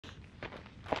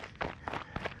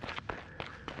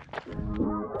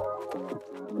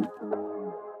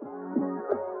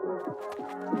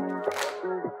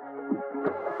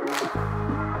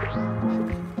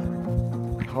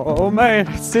Oh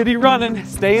man, city running,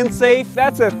 staying safe,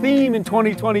 that's a theme in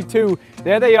 2022.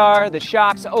 There they are, the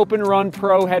SHOKZ Open Run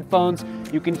Pro headphones.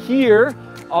 You can hear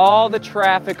all the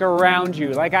traffic around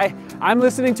you. Like I'm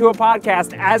listening to a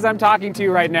podcast as I'm talking to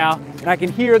you right now, and I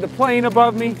can hear the plane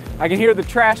above me, I can hear the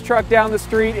trash truck down the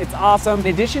street. It's awesome. In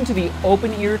addition to the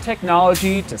open ear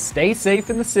technology to stay safe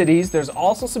in the cities, there's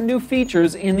also some new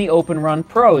features in the Open Run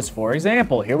Pros. For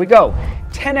example, here we go,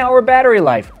 10-hour battery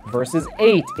life versus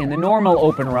 8 in the normal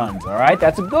open runs, all right?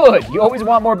 That's good. You always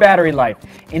want more battery life.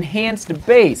 Enhanced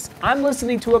bass. I'm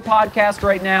listening to a podcast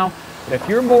right now, but if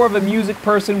you're more of a music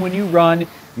person when you run,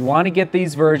 you want to get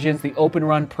these versions. The Open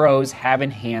Run Pros have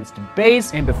enhanced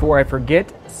bass. And before I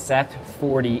forget,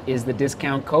 Seth40 is the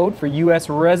discount code for US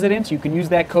residents. You can use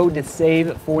that code to save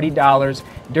 $40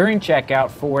 during checkout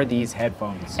for these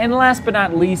headphones. And last but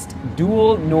not least,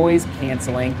 dual noise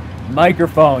canceling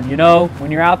microphone. You know, when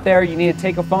you're out there, you need to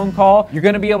take a phone call, you're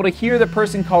going to be able to hear the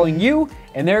person calling you,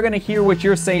 and they're going to hear what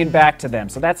you're saying back to them.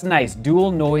 So that's nice.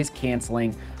 Dual noise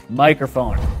canceling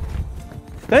microphone.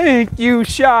 Thank you,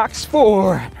 SHOKZ,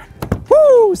 for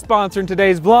sponsoring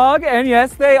today's vlog. And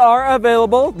yes, they are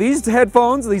available. These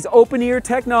headphones, these open ear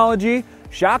technology,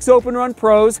 SHOKZ Open Run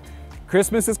Pros.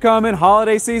 Christmas is coming,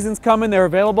 holiday season's coming. They're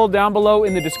available down below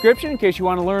in the description in case you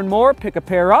want to learn more. Pick a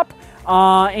pair up.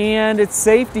 And it's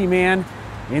safety, man.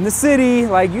 In the city,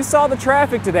 like you saw the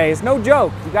traffic today, it's no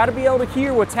joke. You got to be able to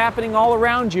hear what's happening all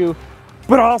around you,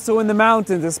 but also in the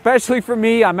mountains, especially for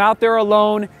me. I'm out there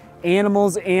alone.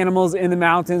 Animals in the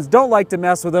mountains. Don't like to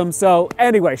mess with them. So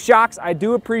anyway, SHOKZ, I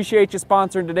do appreciate you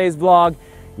sponsoring today's vlog.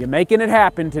 You're making it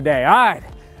happen today. All right,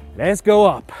 let's go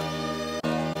up.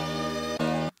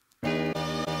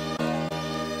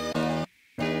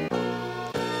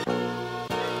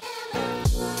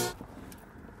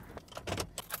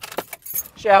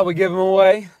 Shall we give them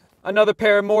away? Another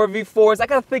pair more V4s. I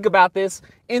gotta think about this.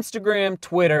 Instagram,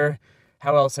 Twitter.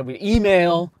 How else have we?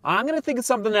 Email. I'm going to think of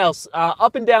something else.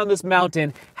 Up and down this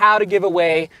mountain, how to give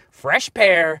away fresh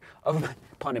pair of,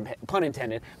 pun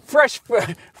intended, fresh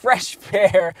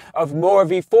pair of more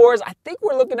V4s. I think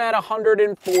we're looking at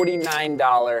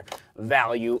 $149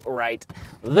 value right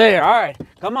there. All right,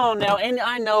 come on now. And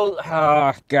I know,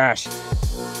 oh gosh,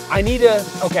 I need to,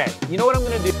 okay, you know what I'm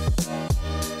going to do?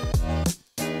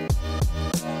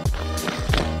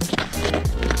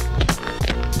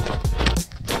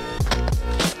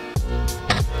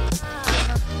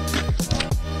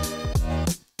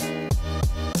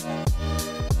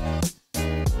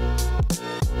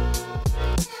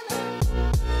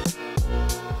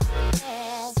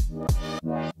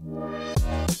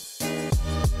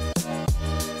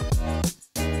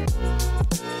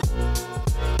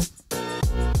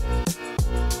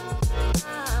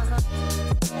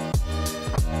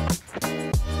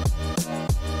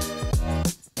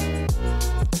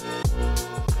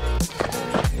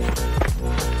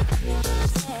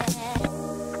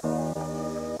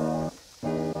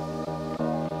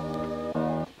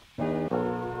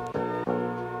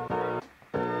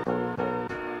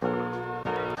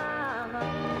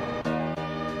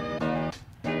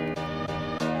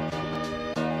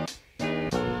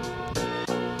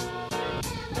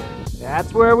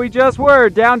 That's where we just were,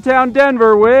 downtown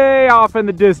Denver, way off in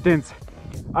the distance.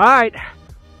 All right,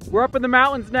 we're up in the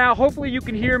mountains now. Hopefully you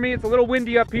can hear me. It's a little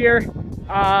windy up here.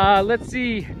 Let's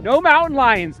see, no mountain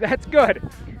lions, that's good.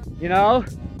 You know,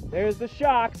 there's the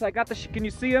SHOKZ. I got the, can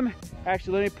you see them?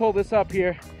 Actually, let me pull this up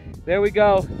here. There we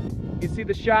go. You see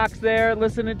the SHOKZ there,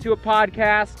 listening to a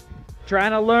podcast,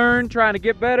 trying to learn, trying to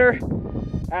get better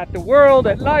at the world,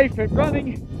 at life, at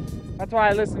running. That's why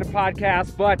I listen to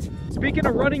podcasts. But speaking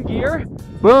of running gear,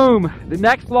 boom, the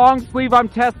next long sleeve I'm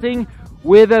testing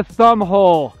with a thumb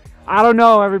hole. I don't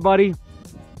know, everybody.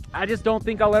 I just don't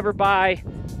think I'll ever buy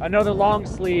another long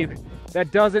sleeve that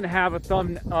doesn't have a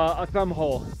thumb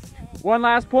hole. One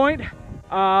last point,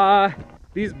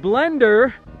 these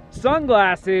Blender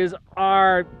sunglasses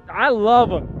are, I love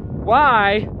them.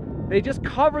 Why? They just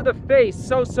cover the face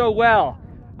so well.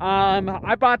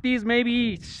 I bought these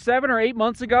maybe 7 or 8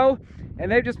 months ago,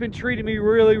 and they've just been treating me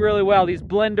really well, these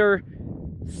Blender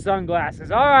sunglasses.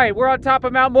 All right, we're on top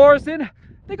of Mount Morrison. I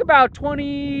think about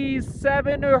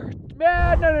 27 or,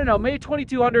 no, maybe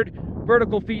 2,200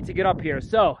 vertical feet to get up here.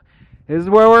 So this is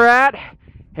where we're at,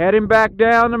 heading back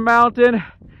down the mountain.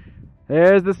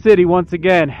 There's the city once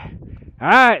again. All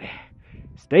right,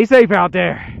 stay safe out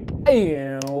there.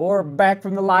 And we're back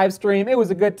from the live stream. It was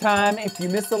a good time. If you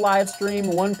missed the live stream,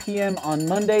 1 p.m. on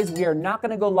Mondays, we are not going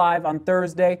to go live on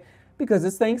Thursday Because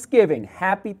it's Thanksgiving.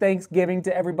 Happy Thanksgiving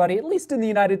to everybody, at least in the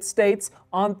United States,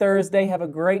 on Thursday. Have a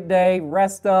great day.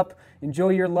 Rest up. Enjoy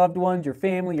your loved ones, your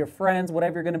family, your friends,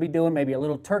 whatever you're going to be doing. Maybe a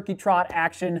little turkey trot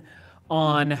action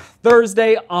on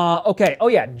Thursday. Okay. Oh,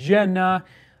 yeah. Jenna,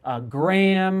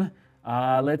 Graham,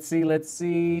 let's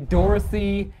see,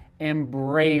 Dorothy, and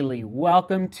Braley.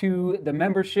 Welcome to the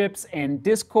memberships and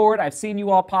Discord. I've seen you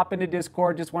all pop into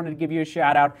Discord. Just wanted to give you a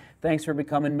shout out. Thanks for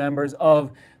becoming members of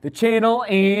the channel.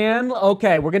 And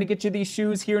okay, we're gonna get you these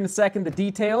shoes here in a second, the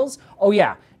details. Oh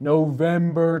yeah,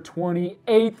 November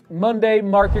 28th, Monday.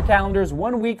 Mark your calendars,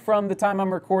 1 week from the time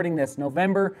I'm recording this.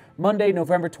 Monday,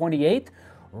 November 28th.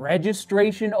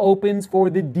 Registration opens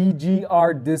for the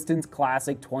DGR Distance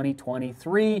Classic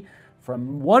 2023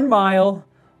 from 1 mile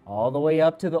all the way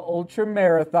up to the Ultra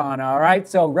Marathon, all right?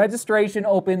 So registration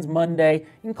opens Monday,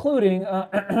 including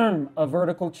a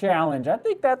vertical challenge. I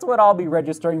think that's what I'll be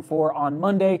registering for on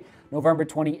Monday, November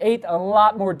 28th. A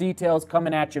lot more details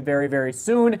coming at you very, very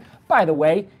soon. By the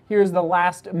way, here's the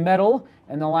last medal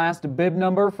and the last bib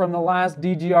number from the last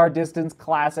DGR Distance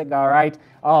Classic, all right?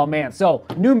 Oh, man. So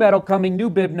new medal coming, new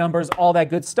bib numbers, all that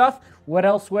good stuff. What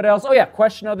else? Oh, yeah,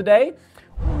 question of the day.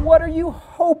 What are you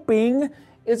hoping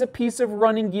is a piece of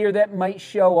running gear that might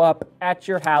show up at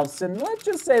your house in, let's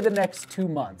just say, the next 2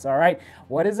 months, all right?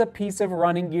 What is a piece of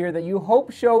running gear that you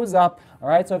hope shows up, all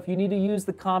right? So if you need to use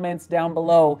the comments down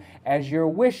below as your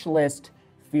wish list,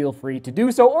 feel free to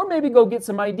do so, or maybe go get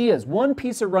some ideas. One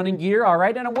piece of running gear, all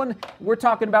right? And we're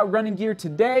talking about running gear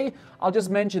today. I'll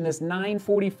just mention this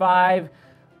 945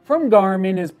 from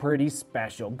Garmin is pretty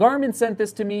special. Garmin sent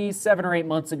this to me 7 or 8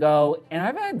 months ago, and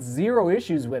I've had 0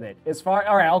 issues with it.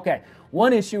 All right, okay.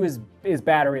 One issue is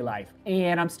battery life,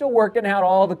 and I'm still working out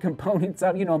all the components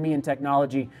of, you know, me and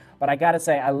technology, but I gotta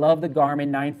say, I love the Garmin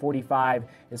 945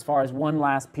 as far as one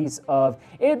last piece of,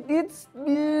 it's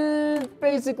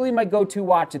basically my go-to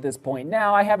watch at this point.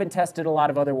 Now, I haven't tested a lot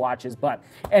of other watches, but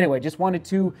anyway, just wanted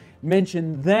to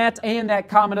mention that. And that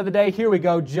comment of the day, here we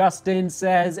go. Justin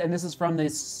says, and this is from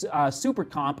this Super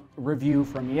Comp review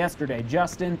from yesterday.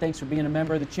 Justin, thanks for being a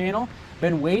member of the channel.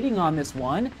 Been waiting on this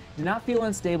one. Did not feel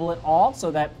unstable at all,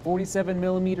 so that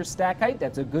 47mm stack height,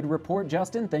 that's a good report,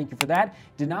 Justin. Thank you for that.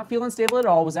 Did not feel unstable at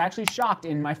all. Was actually shocked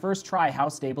in my first try how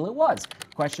stable it was.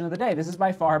 Question of the day. This is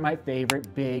by far my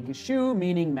favorite big shoe,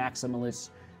 meaning maximalist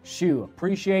shoe.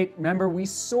 Appreciate, remember, we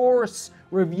source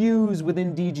reviews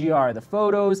within DGR, the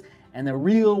photos and the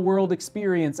real world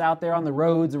experience out there on the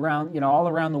roads around, you know, all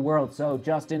around the world. So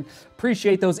Justin,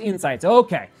 appreciate those insights.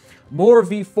 Okay, more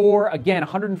V4, again,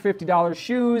 $150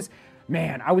 shoes.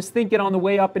 Man, I was thinking on the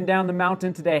way up and down the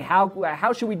mountain today,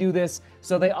 how should we do this?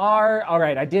 So they are, all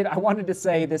right, I wanted to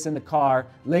say this in the car.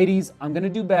 Ladies, I'm gonna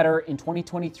do better in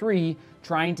 2023,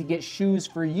 trying to get shoes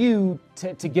for you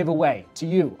to give away to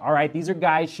you, all right? These are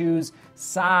guys' shoes,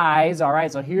 size, all right?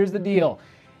 So here's the deal.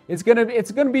 It's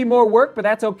gonna be more work, but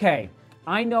that's okay.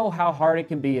 I know how hard it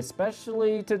can be,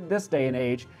 especially to this day and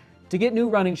age, to get new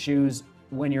running shoes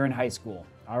when you're in high school,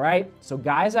 all right? So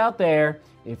guys out there,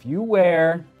 if you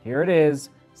wear, here it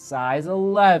is, size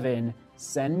 11,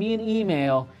 send me an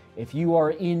email if you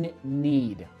are in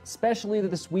need. Especially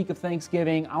this week of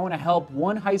Thanksgiving, I want to help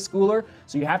one high schooler,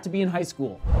 so you have to be in high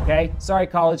school, okay? Sorry,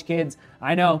 college kids,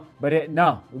 I know, but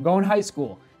no, we're going high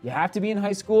school. You have to be in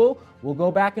high school. We'll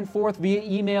go back and forth via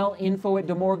email,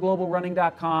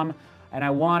 info@demorglobalrunning.com, and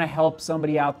I want to help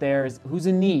somebody out there who's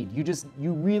in need.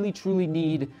 You really, truly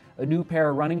need a new pair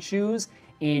of running shoes,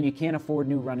 and you can't afford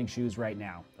new running shoes right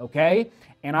now, okay?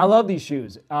 And I love these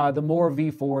shoes, the More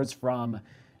V4s from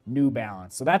New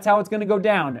Balance. So that's how it's gonna go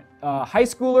down. High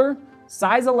schooler,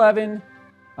 size 11,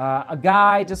 a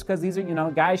guy, just because these are, you know,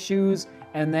 guy shoes,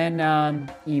 and then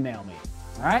email me.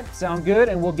 All right, sound good?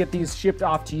 And we'll get these shipped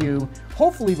off to you,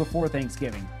 hopefully before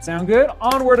Thanksgiving. Sound good?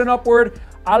 Onward and upward.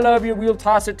 I love you. We'll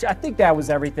toss it to, I think that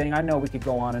was everything. I know we could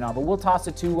go on and on, but we'll toss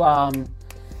it to,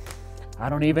 I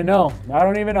don't even know.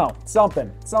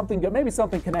 Something good. Maybe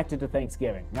something connected to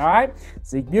Thanksgiving. All right?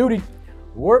 Seek beauty,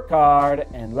 work hard,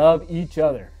 and love each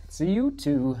other. See you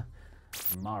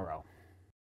tomorrow.